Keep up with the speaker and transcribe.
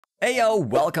Heyo,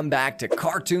 welcome back to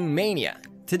Cartoon Mania.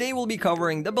 Today we'll be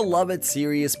covering the beloved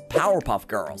series Powerpuff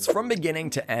Girls from beginning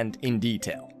to end in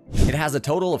detail. It has a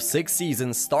total of 6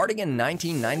 seasons starting in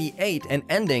 1998 and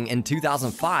ending in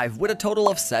 2005 with a total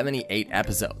of 78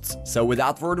 episodes. So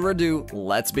without further ado,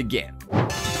 let's begin.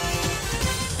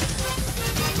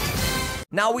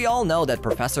 Now we all know that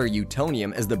Professor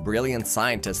Utonium is the brilliant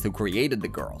scientist who created the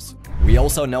girls. We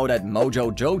also know that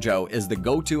Mojo Jojo is the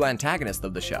go-to antagonist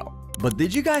of the show. But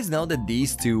did you guys know that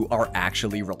these two are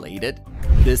actually related?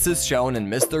 This is shown in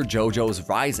Mr. Jojo's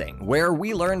Rising, where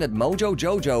we learn that Mojo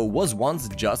Jojo was once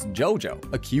just Jojo,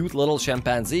 a cute little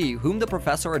chimpanzee whom the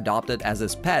professor adopted as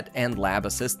his pet and lab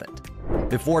assistant.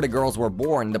 Before the girls were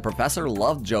born, the professor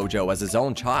loved Jojo as his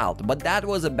own child, but that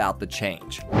was about to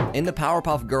change. In the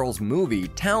Powerpuff Girls movie,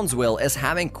 Townsville is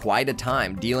having quite a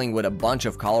time dealing with a bunch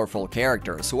of colorful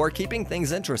characters who are keeping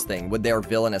things interesting with their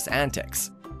villainous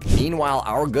antics. Meanwhile,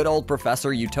 our good old Professor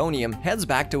Utonium heads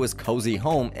back to his cozy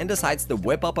home and decides to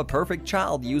whip up a perfect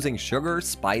child using sugar,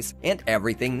 spice, and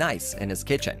everything nice in his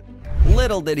kitchen.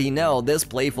 Little did he know this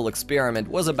playful experiment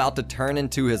was about to turn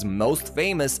into his most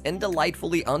famous and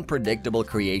delightfully unpredictable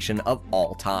creation of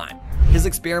all time. His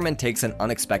experiment takes an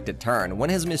unexpected turn when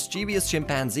his mischievous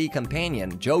chimpanzee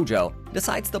companion, Jojo,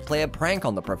 decides to play a prank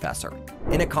on the professor.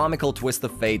 In a comical twist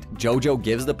of fate, Jojo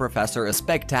gives the professor a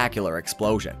spectacular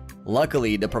explosion.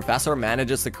 Luckily, the professor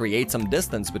manages to create some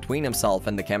distance between himself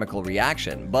and the chemical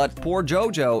reaction, but poor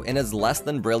Jojo, in his less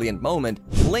than brilliant moment,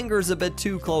 lingers a bit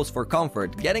too close for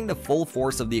comfort, getting the full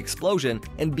force of the explosion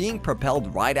and being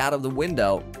propelled right out of the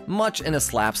window, much in a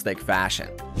slapstick fashion.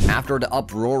 After the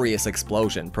uproarious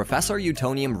explosion, Professor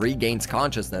Utonium regains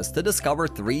consciousness to discover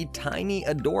 3 tiny,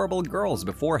 adorable girls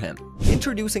before him,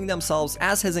 introducing themselves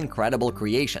as his incredible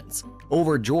creations.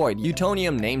 Overjoyed,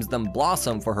 Utonium names them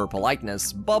Blossom for her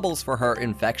politeness, Bubbles for her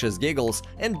infectious giggles,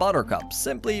 and Buttercup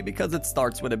simply because it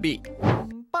starts with a B.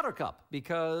 Buttercup,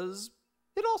 because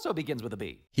it also begins with a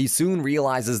B. He soon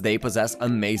realizes they possess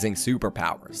amazing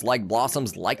superpowers, like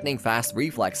Blossom's lightning-fast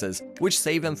reflexes, which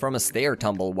save him from a stair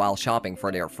tumble while shopping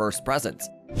for their first presents,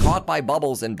 caught by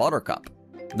Bubbles and Buttercup.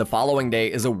 The following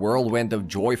day is a whirlwind of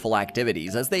joyful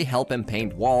activities as they help him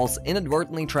paint walls,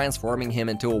 inadvertently transforming him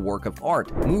into a work of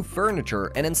art, move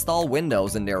furniture, and install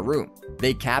windows in their room.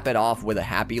 They cap it off with a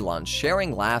happy lunch,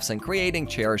 sharing laughs and creating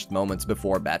cherished moments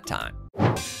before bedtime.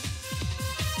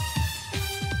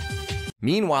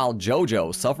 Meanwhile,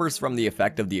 Jojo suffers from the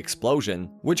effect of the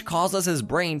explosion, which causes his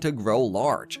brain to grow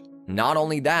large. Not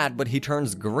only that, but he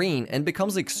turns green and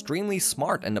becomes extremely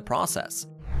smart in the process.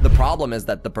 The problem is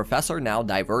that the professor now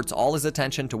diverts all his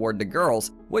attention toward the girls,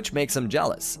 which makes him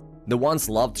jealous. The once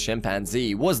loved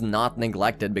chimpanzee was not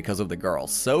neglected because of the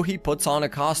girls, so he puts on a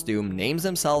costume, names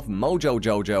himself Mojo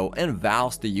Jojo, and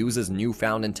vows to use his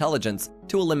newfound intelligence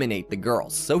to eliminate the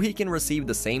girls, so he can receive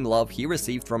the same love he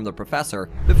received from the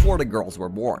professor before the girls were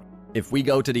born. If we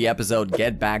go to the episode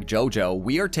Get Back Jojo,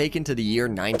 we are taken to the year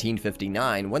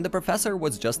 1959 when the professor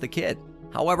was just a kid.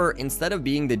 However, instead of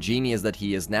being the genius that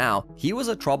he is now, he was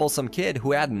a troublesome kid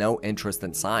who had no interest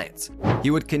in science.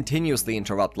 He would continuously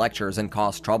interrupt lectures and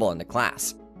cause trouble in the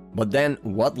class. But then,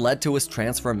 what led to his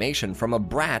transformation from a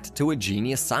brat to a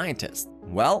genius scientist?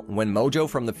 Well, when Mojo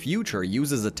from the future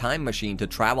uses a time machine to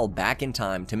travel back in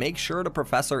time to make sure the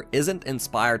professor isn't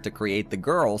inspired to create the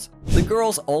girls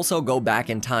also go back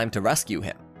in time to rescue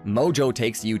him. Mojo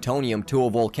takes Utonium to a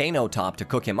volcano top to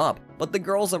cook him up, but the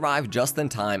girls arrive just in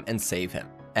time and save him.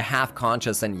 A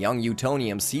half-conscious and young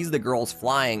Utonium sees the girls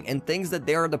flying and thinks that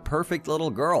they are the perfect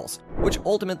little girls, which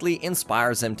ultimately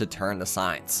inspires him to turn to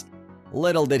science.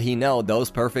 Little did he know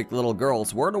those perfect little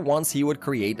girls were the ones he would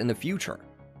create in the future.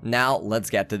 Now let's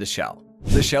get to the show.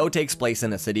 The show takes place in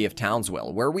the city of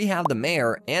Townsville, where we have the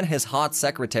mayor and his hot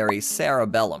secretary Sarah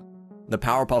Bellum. The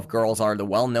Powerpuff Girls are the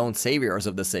well-known saviors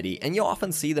of the city, and you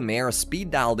often see the mayor speed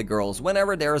dial the girls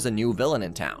whenever there is a new villain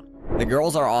in town. The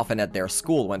girls are often at their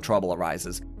school when trouble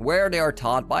arises, where they are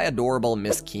taught by adorable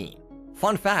Miss Keene.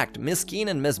 Fun fact, Miss Keene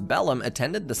and Miss Bellum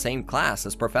attended the same class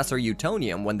as Professor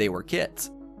Utonium when they were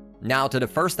kids. Now to the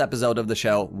first episode of the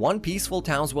show. One peaceful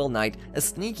Townsville night, a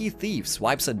sneaky thief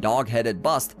swipes a dog-headed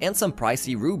bust and some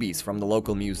pricey rubies from the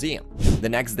local museum. The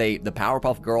next day, the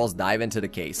Powerpuff Girls dive into the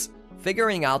case,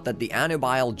 figuring out that the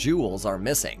Anubile jewels are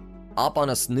missing. Up on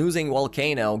a snoozing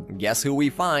volcano, guess who we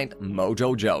find?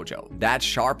 Mojo Jojo, that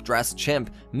sharp-dressed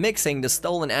chimp mixing the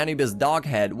stolen Anubis dog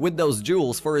head with those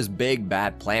jewels for his big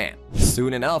bad plan.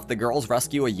 Soon enough, the girls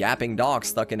rescue a yapping dog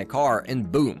stuck in a car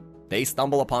and boom, they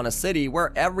stumble upon a city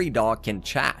where every dog can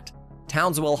chat.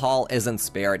 Townsville Hall isn't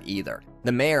spared either.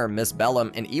 The mayor, Miss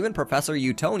Bellum, and even Professor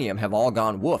Utonium have all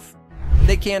gone woof.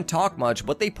 They can't talk much,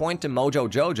 but they point to Mojo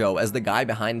Jojo as the guy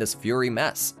behind this fury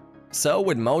mess. So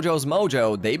with Mojo's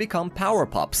mojo, they become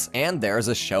Powerpuffs, and there's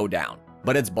a showdown.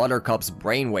 But it's Buttercup's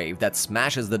brainwave that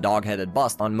smashes the dog-headed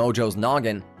bust on Mojo's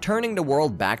noggin, turning the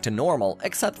world back to normal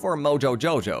except for Mojo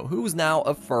Jojo, who's now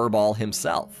a furball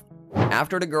himself.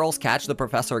 After the girls catch the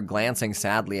professor glancing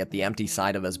sadly at the empty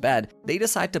side of his bed, they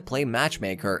decide to play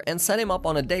matchmaker and set him up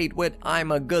on a date with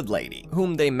I'm a Good Lady,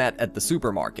 whom they met at the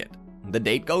supermarket. The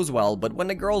date goes well, but when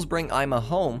the girls bring Ima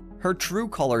home, her true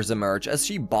colors emerge as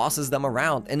she bosses them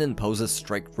around and imposes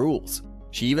strict rules.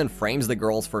 She even frames the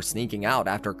girls for sneaking out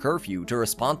after curfew to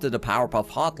respond to the Powerpuff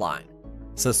hotline.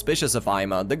 Suspicious of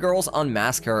Ima, the girls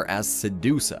unmask her as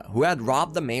Sedusa, who had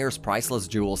robbed the mayor's priceless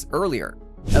jewels earlier.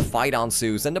 A fight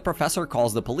ensues and the professor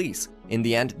calls the police. In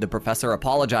the end, the professor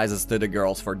apologizes to the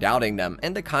girls for doubting them,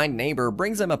 and the kind neighbor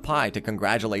brings him a pie to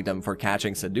congratulate them for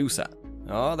catching Sedusa.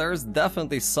 Oh, there's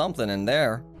definitely something in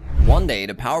there. One day,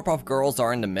 the Powerpuff Girls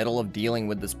are in the middle of dealing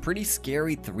with this pretty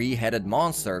scary three-headed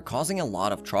monster causing a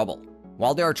lot of trouble.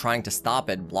 While they are trying to stop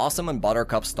it, Blossom and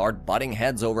Buttercup start butting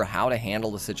heads over how to handle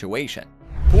the situation.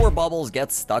 Poor Bubbles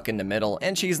gets stuck in the middle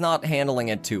and she's not handling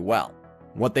it too well.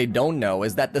 What they don't know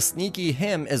is that the sneaky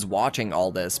him is watching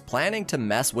all this, planning to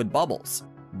mess with Bubbles.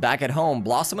 Back at home,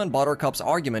 Blossom and Buttercup's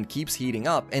argument keeps heating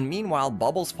up, and meanwhile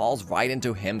Bubbles falls right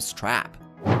into him's trap.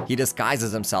 He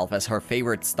disguises himself as her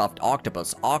favorite stuffed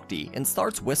octopus, Octi, and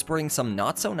starts whispering some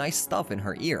not-so-nice stuff in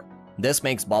her ear. This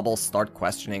makes Bubbles start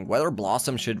questioning whether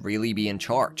Blossom should really be in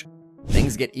charge.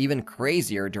 Things get even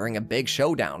crazier during a big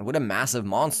showdown with a massive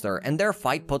monster, and their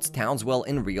fight puts Townsville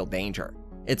in real danger.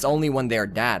 It's only when their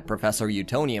dad, Professor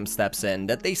Utonium, steps in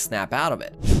that they snap out of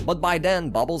it. But by then,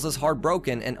 Bubbles is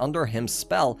heartbroken and under him's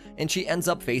spell, and she ends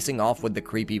up facing off with the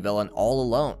creepy villain all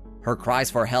alone. Her cries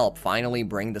for help finally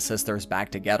bring the sisters back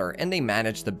together, and they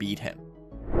manage to beat him.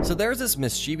 So there's this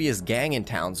mischievous gang in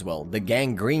Townsville, the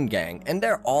Gang Green Gang, and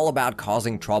they're all about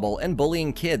causing trouble and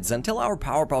bullying kids until our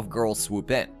Powerpuff Girls swoop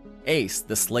in. Ace,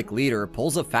 the slick leader,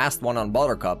 pulls a fast one on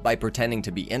Buttercup by pretending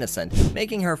to be innocent,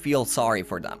 making her feel sorry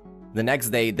for them. The next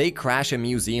day, they crash a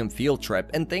museum field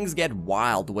trip and things get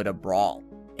wild with a brawl.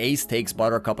 Ace takes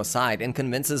Buttercup aside and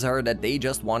convinces her that they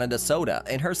just wanted a soda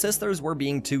and her sisters were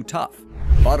being too tough.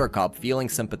 Buttercup, feeling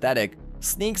sympathetic,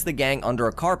 sneaks the gang under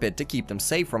a carpet to keep them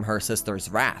safe from her sister's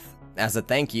wrath. As a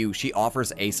thank you, she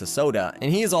offers Ace a soda,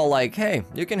 and he's all like, hey,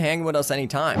 you can hang with us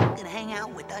anytime. You can hang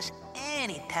out with us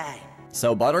anytime.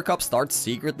 So Buttercup starts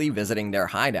secretly visiting their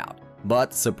hideout.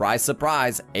 But surprise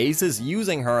surprise, Ace is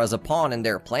using her as a pawn in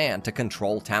their plan to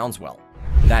control Townsville.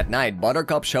 That night,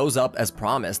 Buttercup shows up as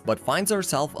promised but finds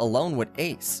herself alone with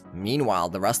Ace. Meanwhile,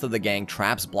 the rest of the gang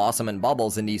traps Blossom and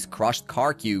Bubbles in these crushed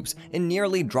car cubes and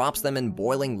nearly drops them in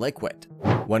boiling liquid.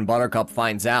 When Buttercup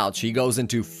finds out, she goes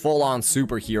into full-on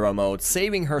superhero mode,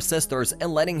 saving her sisters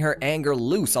and letting her anger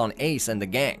loose on Ace and the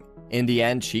gang. In the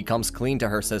end, she comes clean to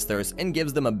her sisters and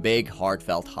gives them a big,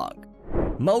 heartfelt hug.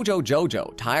 Mojo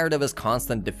Jojo, tired of his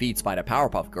constant defeats by the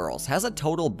Powerpuff Girls, has a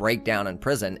total breakdown in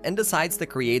prison and decides to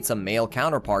create some male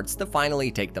counterparts to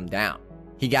finally take them down.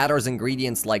 He gathers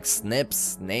ingredients like snips,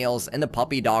 snails, and a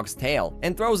puppy dog's tail,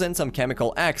 and throws in some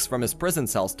chemical X from his prison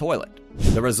cell's toilet.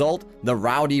 The result? The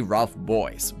Rowdy Rough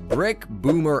Boys, Brick,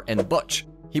 Boomer, and Butch.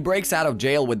 He breaks out of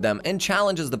jail with them and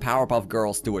challenges the Powerpuff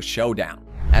Girls to a showdown.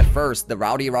 At first, the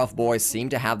Rowdy Rough Boys seem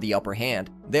to have the upper hand.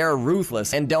 They're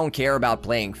ruthless and don't care about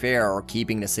playing fair or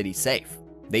keeping the city safe.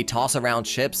 They toss around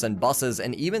ships and buses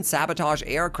and even sabotage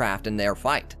aircraft in their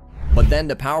fight. But then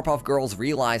the Powerpuff Girls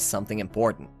realize something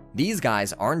important. These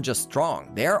guys aren't just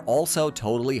strong, they're also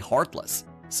totally heartless.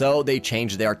 So they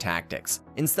change their tactics.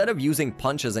 Instead of using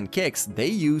punches and kicks, they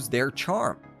use their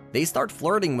charm. They start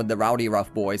flirting with the Rowdy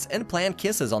Rough Boys and plant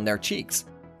kisses on their cheeks.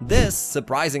 This,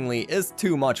 surprisingly, is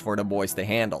too much for the boys to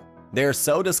handle. They're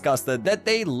so disgusted that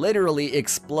they literally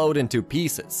explode into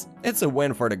pieces. It's a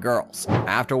win for the girls.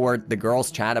 Afterward, the girls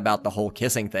chat about the whole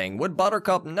kissing thing, with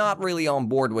Buttercup not really on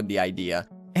board with the idea,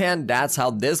 and that's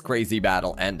how this crazy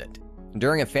battle ended.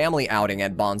 During a family outing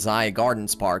at Bonsai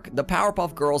Gardens Park, the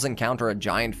Powerpuff Girls encounter a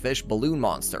giant fish balloon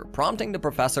monster, prompting the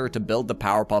professor to build the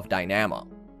Powerpuff Dynamo,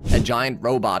 a giant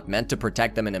robot meant to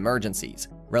protect them in emergencies.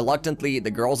 Reluctantly,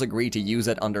 the girls agree to use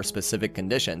it under specific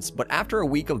conditions, but after a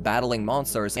week of battling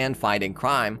monsters and fighting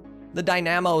crime, the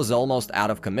Dynamo is almost out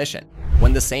of commission.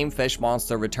 When the same fish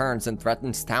monster returns and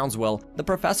threatens Townsville, the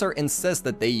professor insists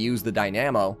that they use the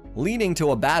Dynamo, leading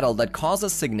to a battle that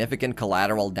causes significant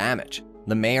collateral damage.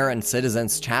 The mayor and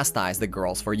citizens chastise the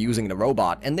girls for using the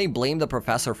robot, and they blame the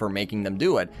professor for making them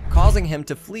do it, causing him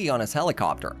to flee on his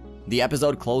helicopter. The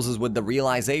episode closes with the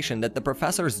realization that the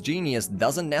professor's genius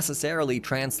doesn't necessarily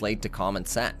translate to common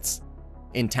sense.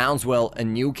 In Townsville, a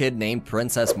new kid named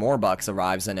Princess Morbucks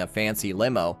arrives in a fancy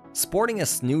limo, sporting a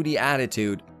snooty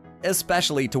attitude,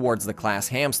 especially towards the class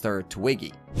hamster,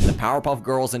 Twiggy. The Powerpuff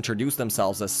Girls introduce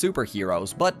themselves as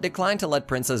superheroes, but decline to let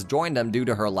Princess join them due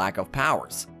to her lack of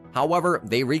powers. However,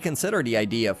 they reconsider the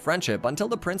idea of friendship until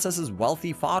the princess's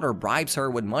wealthy father bribes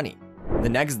her with money. The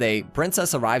next day,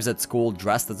 Princess arrives at school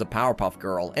dressed as a Powerpuff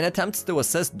Girl and attempts to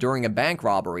assist during a bank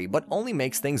robbery, but only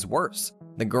makes things worse.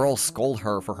 The girls scold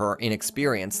her for her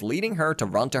inexperience, leading her to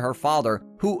run to her father,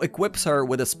 who equips her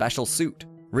with a special suit.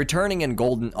 Returning in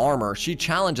golden armor, she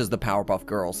challenges the Powerpuff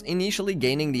Girls, initially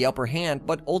gaining the upper hand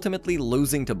but ultimately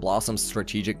losing to Blossom's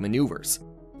strategic maneuvers.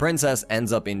 Princess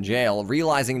ends up in jail,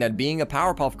 realizing that being a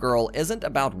Powerpuff Girl isn't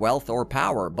about wealth or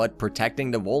power, but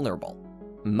protecting the vulnerable.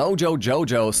 Mojo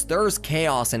Jojo stirs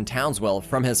chaos in Townsville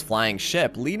from his flying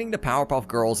ship, leading the Powerpuff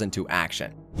Girls into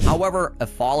action. However, a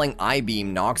falling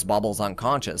I-beam knocks Bubbles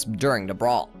unconscious during the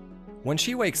brawl. When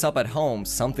she wakes up at home,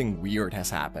 something weird has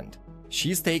happened.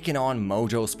 She's taken on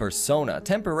Mojo's persona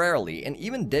temporarily and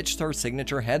even ditched her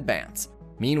signature headbands.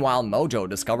 Meanwhile, Mojo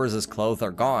discovers his clothes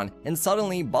are gone, and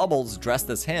suddenly Bubbles, dressed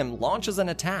as him, launches an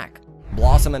attack.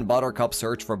 Blossom and Buttercup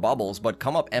search for Bubbles but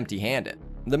come up empty-handed.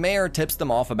 The mayor tips them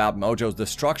off about Mojo's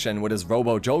destruction with his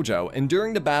Robo Jojo, and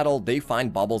during the battle, they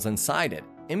find Bubbles inside it,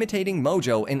 imitating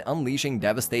Mojo and unleashing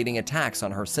devastating attacks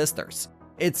on her sisters.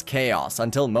 It's chaos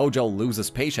until Mojo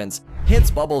loses patience, hits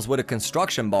Bubbles with a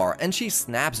construction bar, and she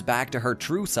snaps back to her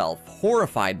true self,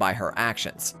 horrified by her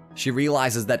actions. She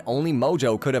realizes that only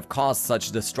Mojo could have caused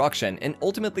such destruction and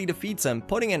ultimately defeats him,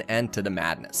 putting an end to the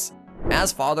madness.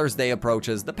 As Father's Day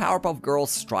approaches, the Powerpuff Girls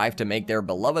strive to make their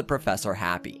beloved professor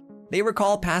happy. They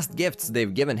recall past gifts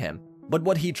they've given him, but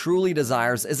what he truly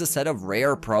desires is a set of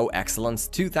rare Pro Excellence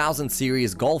 2000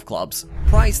 series golf clubs,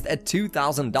 priced at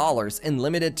 $2,000 and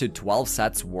limited to 12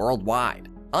 sets worldwide.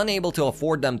 Unable to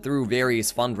afford them through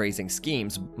various fundraising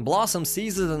schemes, Blossom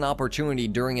seizes an opportunity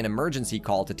during an emergency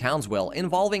call to Townsville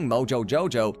involving Mojo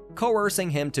Jojo, coercing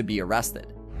him to be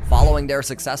arrested. Following their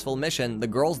successful mission, the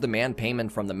girls demand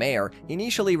payment from the mayor,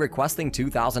 initially requesting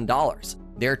 $2,000.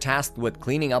 They're tasked with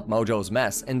cleaning up Mojo's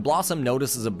mess, and Blossom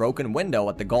notices a broken window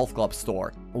at the golf club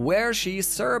store, where she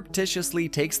surreptitiously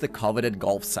takes the coveted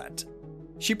golf set.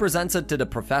 She presents it to the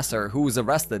professor, who is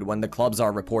arrested when the clubs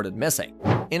are reported missing.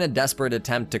 In a desperate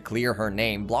attempt to clear her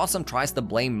name, Blossom tries to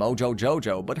blame Mojo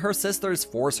Jojo, but her sisters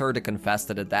force her to confess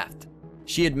to the theft.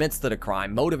 She admits to the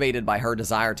crime, motivated by her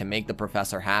desire to make the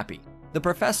professor happy. The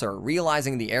professor,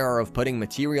 realizing the error of putting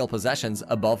material possessions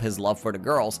above his love for the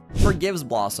girls, forgives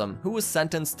Blossom, who was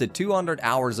sentenced to 200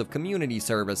 hours of community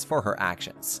service for her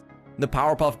actions. The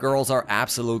Powerpuff Girls are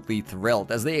absolutely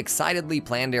thrilled as they excitedly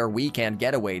plan their weekend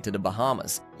getaway to the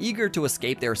Bahamas, eager to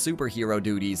escape their superhero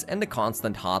duties and the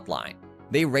constant hotline.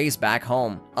 They race back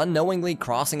home, unknowingly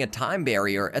crossing a time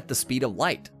barrier at the speed of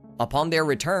light. Upon their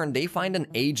return, they find an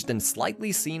aged and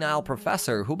slightly senile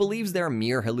professor who believes they're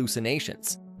mere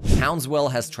hallucinations. Townsville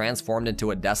has transformed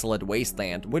into a desolate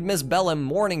wasteland, with Miss Bellum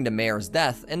mourning the mayor's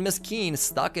death and Miss Keene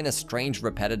stuck in a strange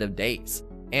repetitive daze.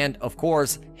 And, of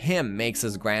course, him makes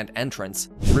his grand entrance,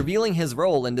 revealing his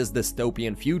role in this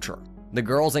dystopian future. The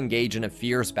girls engage in a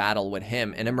fierce battle with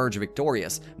him and emerge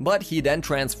victorious, but he then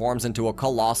transforms into a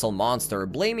colossal monster,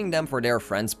 blaming them for their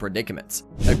friends' predicaments.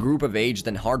 A group of aged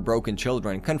and heartbroken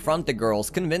children confront the girls,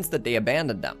 convinced that they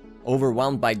abandoned them.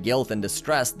 Overwhelmed by guilt and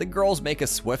distress, the girls make a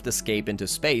swift escape into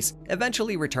space,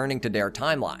 eventually returning to their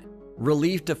timeline.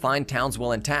 Relieved to find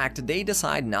Townsville intact, they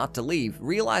decide not to leave,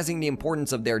 realizing the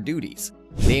importance of their duties.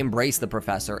 They embrace the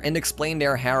professor and explain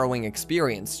their harrowing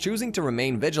experience, choosing to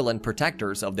remain vigilant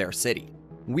protectors of their city.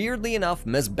 Weirdly enough,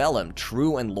 Miss Bellum,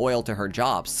 true and loyal to her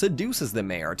job, seduces the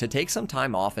mayor to take some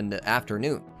time off in the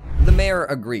afternoon. The mayor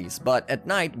agrees, but at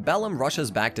night, Bellum rushes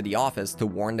back to the office to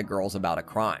warn the girls about a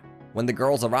crime. When the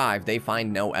girls arrive, they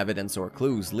find no evidence or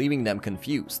clues, leaving them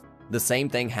confused. The same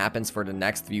thing happens for the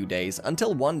next few days,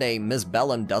 until one day Miss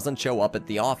Bellum doesn't show up at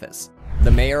the office.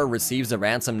 The mayor receives a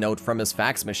ransom note from his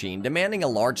fax machine demanding a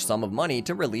large sum of money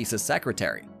to release his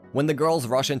secretary. When the girls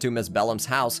rush into Miss Bellum's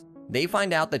house, they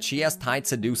find out that she has tied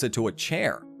Sedusa to a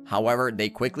chair. However, they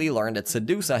quickly learn that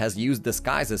Sedusa has used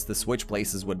disguises to switch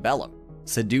places with Bellum.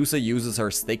 Sedusa uses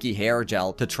her sticky hair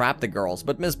gel to trap the girls,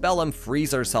 but Miss Bellum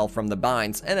frees herself from the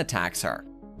binds and attacks her.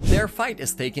 Their fight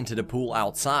is taken to the pool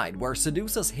outside, where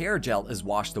Sedusa's hair gel is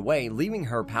washed away, leaving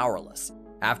her powerless.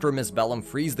 After Miss Bellum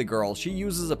frees the girl, she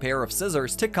uses a pair of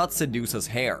scissors to cut Sedusa's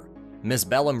hair. Miss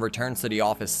Bellum returns to the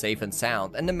office safe and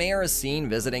sound, and the mayor is seen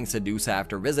visiting Sedusa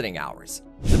after visiting hours.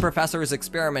 The professor's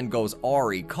experiment goes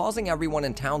awry, causing everyone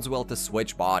in Townsville to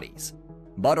switch bodies.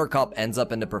 Buttercup ends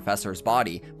up in the professor's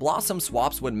body, Blossom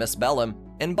swaps with Miss Bellum,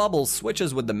 and Bubbles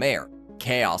switches with the mayor.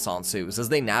 Chaos ensues as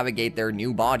they navigate their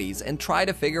new bodies and try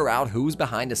to figure out who's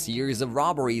behind a series of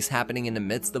robberies happening in the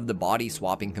midst of the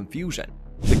body-swapping confusion.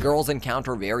 The girls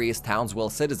encounter various Townsville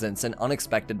citizens in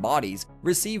unexpected bodies,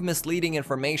 receive misleading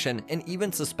information, and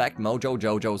even suspect Mojo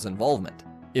Jojo's involvement.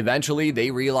 Eventually,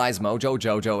 they realize Mojo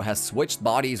Jojo has switched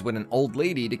bodies with an old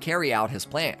lady to carry out his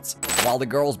plans. While the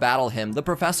girls battle him, the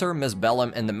professor, Miss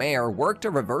Bellum, and the mayor work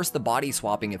to reverse the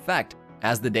body-swapping effect.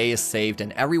 As the day is saved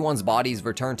and everyone's bodies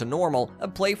return to normal, a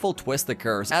playful twist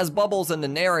occurs as Bubbles and the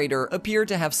narrator appear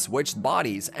to have switched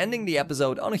bodies, ending the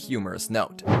episode on a humorous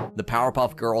note. The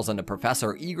Powerpuff Girls and the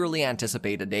professor eagerly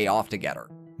anticipate a day off together,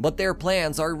 but their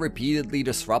plans are repeatedly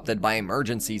disrupted by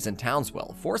emergencies in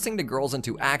Townsville, forcing the girls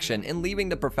into action and leaving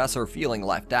the professor feeling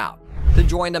left out. To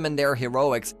join them in their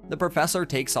heroics, the professor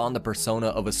takes on the persona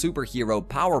of a superhero,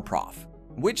 Powerpuff,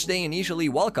 which they initially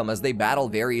welcome as they battle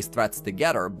various threats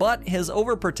together, but his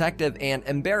overprotective and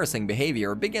embarrassing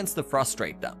behavior begins to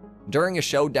frustrate them. During a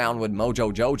showdown with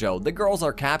Mojo Jojo, the girls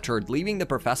are captured, leaving the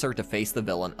professor to face the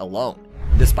villain alone.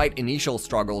 Despite initial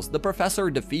struggles, the professor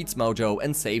defeats Mojo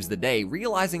and saves the day,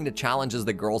 realizing the challenges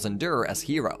the girls endure as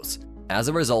heroes. As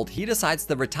a result, he decides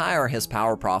to retire his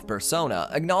Powerpuff persona,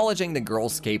 acknowledging the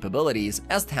girls' capabilities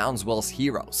as Townsville's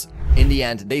heroes. In the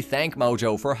end, they thank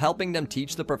Mojo for helping them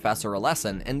teach the professor a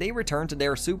lesson, and they return to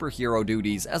their superhero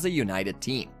duties as a united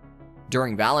team.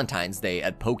 During Valentine's Day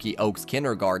at Pokey Oaks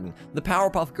Kindergarten, the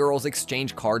Powerpuff Girls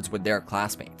exchange cards with their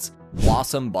classmates.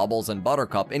 Blossom, Bubbles, and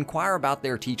Buttercup inquire about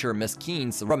their teacher Miss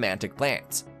Keen's romantic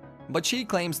plans, but she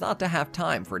claims not to have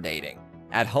time for dating.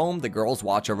 At home, the girls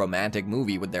watch a romantic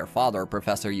movie with their father,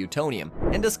 Professor Utonium,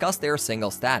 and discuss their single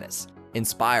status.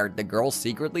 Inspired, the girls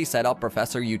secretly set up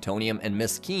Professor Utonium and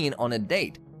Miss Keen on a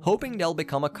date, hoping they'll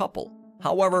become a couple.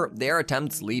 However, their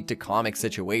attempts lead to comic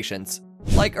situations,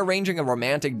 like arranging a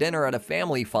romantic dinner at a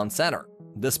family fun center.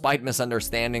 Despite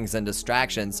misunderstandings and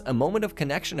distractions, a moment of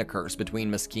connection occurs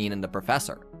between Miss Keen and the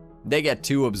professor. They get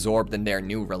too absorbed in their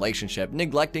new relationship,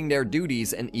 neglecting their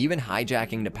duties and even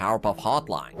hijacking the Powerpuff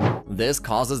hotline. This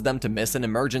causes them to miss an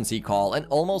emergency call and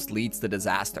almost leads to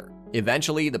disaster.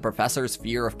 Eventually, the professor's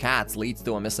fear of cats leads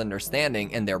to a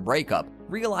misunderstanding and their breakup,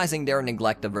 realizing their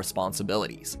neglect of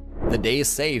responsibilities. The day is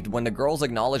saved when the girls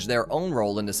acknowledge their own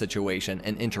role in the situation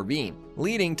and intervene,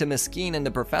 leading to Miss Keen and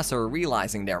the professor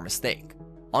realizing their mistake.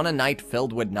 On a night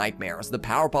filled with nightmares, the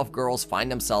Powerpuff Girls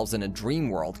find themselves in a dream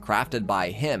world crafted by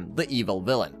him, the evil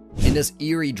villain. In this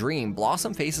eerie dream,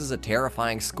 Blossom faces a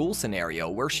terrifying school scenario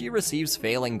where she receives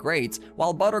failing grades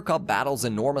while Buttercup battles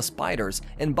enormous spiders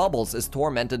and Bubbles is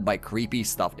tormented by creepy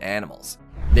stuffed animals.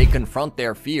 They confront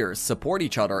their fears, support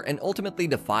each other, and ultimately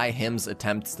defy him's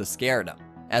attempts to scare them.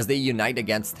 As they unite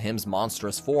against him's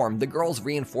monstrous form, the girls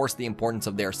reinforce the importance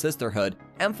of their sisterhood,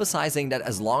 emphasizing that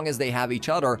as long as they have each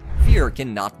other, fear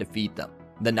cannot defeat them.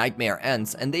 The nightmare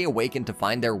ends, and they awaken to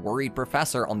find their worried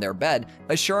professor on their bed,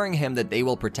 assuring him that they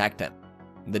will protect him.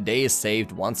 The day is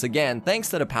saved once again thanks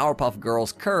to the Powerpuff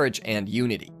Girls' courage and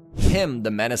unity. Him, the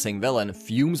menacing villain,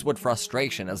 fumes with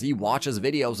frustration as he watches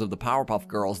videos of the Powerpuff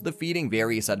Girls defeating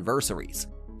various adversaries.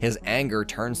 His anger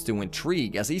turns to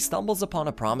intrigue as he stumbles upon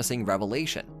a promising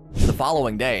revelation. The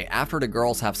following day, after the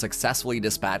girls have successfully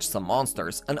dispatched some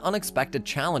monsters, an unexpected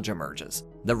challenge emerges.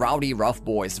 The rowdy rough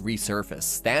boys resurface,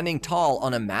 standing tall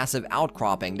on a massive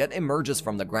outcropping that emerges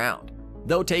from the ground.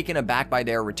 Though taken aback by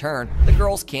their return, the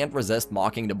girls can't resist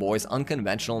mocking the boys'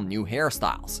 unconventional new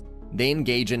hairstyles. They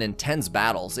engage in intense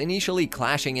battles, initially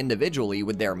clashing individually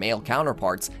with their male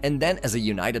counterparts and then as a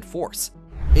united force.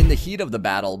 In the heat of the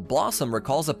battle, Blossom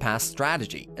recalls a past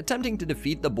strategy, attempting to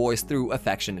defeat the boys through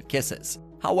affectionate kisses.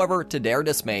 However, to their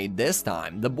dismay, this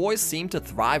time, the boys seem to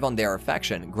thrive on their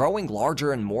affection, growing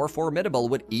larger and more formidable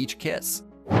with each kiss.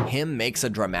 Him makes a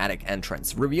dramatic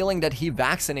entrance, revealing that he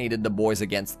vaccinated the boys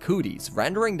against cooties,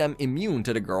 rendering them immune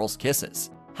to the girls'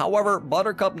 kisses. However,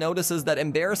 Buttercup notices that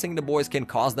embarrassing the boys can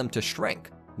cause them to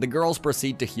shrink. The girls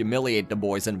proceed to humiliate the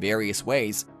boys in various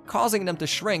ways, causing them to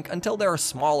shrink until they are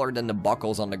smaller than the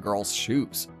buckles on the girls'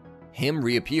 shoes. Him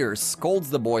reappears, scolds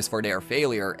the boys for their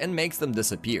failure, and makes them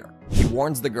disappear. He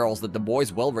warns the girls that the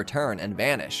boys will return and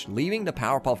vanish, leaving the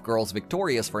Powerpuff Girls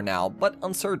victorious for now, but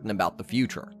uncertain about the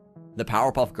future. The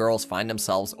Powerpuff Girls find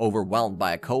themselves overwhelmed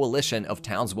by a coalition of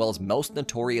Townsville's most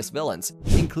notorious villains,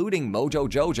 including Mojo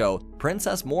Jojo,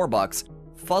 Princess Morbucks,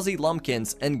 Fuzzy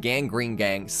Lumpkins, and Gangrene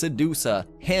Gang, Sedusa,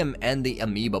 him, and the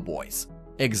Amoeba Boys.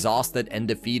 Exhausted and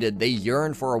defeated, they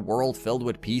yearn for a world filled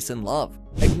with peace and love.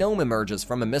 A gnome emerges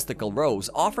from a mystical rose,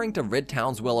 offering to rid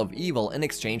Townsville of evil in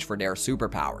exchange for their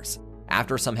superpowers.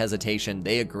 After some hesitation,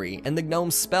 they agree, and the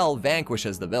gnome's spell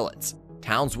vanquishes the villains.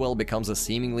 Townsville becomes a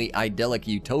seemingly idyllic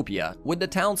utopia, with the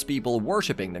townspeople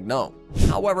worshipping the gnome.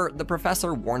 However, the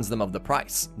professor warns them of the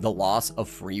price, the loss of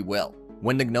free will.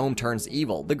 When the gnome turns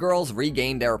evil, the girls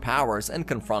regain their powers and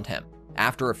confront him.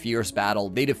 After a fierce battle,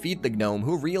 they defeat the gnome,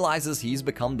 who realizes he's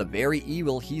become the very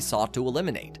evil he sought to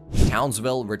eliminate.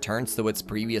 Townsville returns to its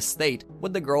previous state,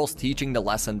 with the girls teaching the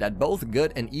lesson that both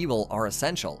good and evil are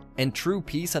essential, and true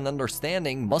peace and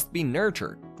understanding must be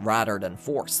nurtured rather than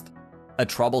forced. A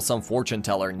troublesome fortune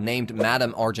teller named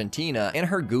Madame Argentina and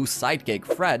her goose sidekick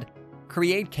Fred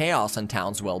create chaos in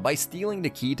Townsville by stealing the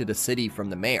key to the city from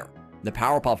the mayor. The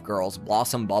Powerpuff Girls,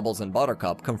 Blossom, Bubbles, and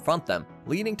Buttercup confront them,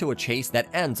 leading to a chase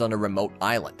that ends on a remote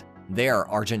island. There,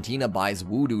 Argentina buys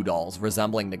voodoo dolls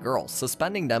resembling the girls,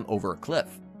 suspending them over a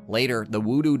cliff. Later, the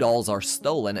voodoo dolls are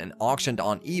stolen and auctioned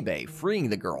on eBay, freeing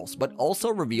the girls, but also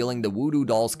revealing the voodoo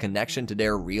dolls' connection to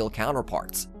their real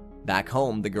counterparts. Back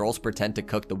home, the girls pretend to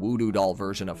cook the voodoo doll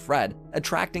version of Fred,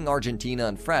 attracting Argentina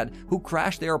and Fred, who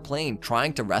crash their plane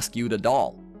trying to rescue the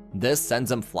doll. This sends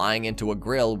them flying into a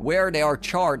grill where they are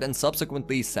charred and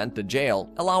subsequently sent to jail,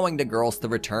 allowing the girls to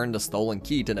return the stolen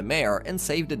key to the mayor and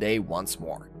save the day once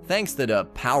more, thanks to the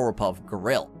Powerpuff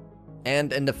Grill.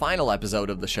 And in the final episode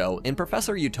of the show, in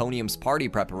Professor Utonium's party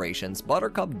preparations,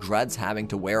 Buttercup dreads having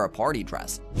to wear a party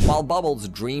dress, while Bubbles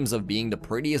dreams of being the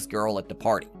prettiest girl at the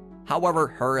party. However,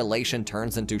 her elation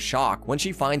turns into shock when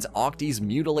she finds Octi's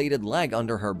mutilated leg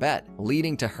under her bed,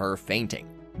 leading to her fainting.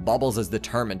 Bubbles is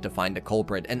determined to find the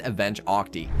culprit and avenge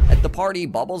Octi. At the party,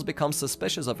 Bubbles becomes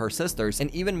suspicious of her sisters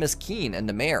and even Miss Keen and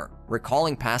the mayor,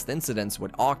 recalling past incidents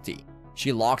with Octi.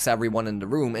 She locks everyone in the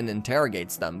room and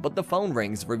interrogates them, but the phone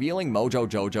rings, revealing Mojo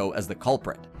Jojo as the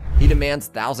culprit. He demands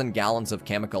 1,000 gallons of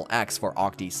Chemical X for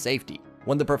Octi's safety.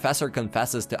 When the professor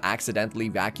confesses to accidentally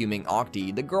vacuuming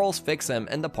Octi, the girls fix him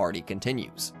and the party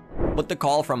continues. But the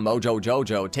call from Mojo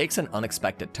Jojo takes an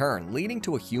unexpected turn, leading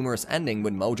to a humorous ending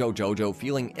with Mojo Jojo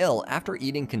feeling ill after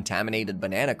eating contaminated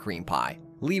banana cream pie,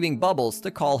 leaving Bubbles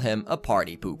to call him a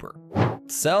party pooper.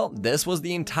 So, this was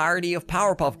the entirety of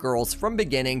Powerpuff Girls from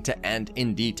beginning to end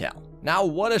in detail. Now,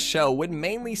 what a show with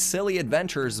mainly silly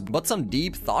adventures, but some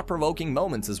deep, thought-provoking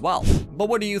moments as well. But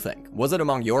what do you think? Was it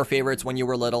among your favorites when you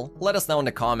were little? Let us know in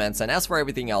the comments, and as for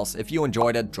everything else, if you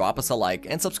enjoyed it, drop us a like,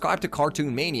 and subscribe to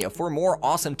Cartoon Mania for more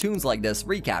awesome tunes like this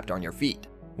recapped on your feed.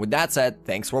 With that said,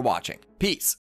 thanks for watching. Peace!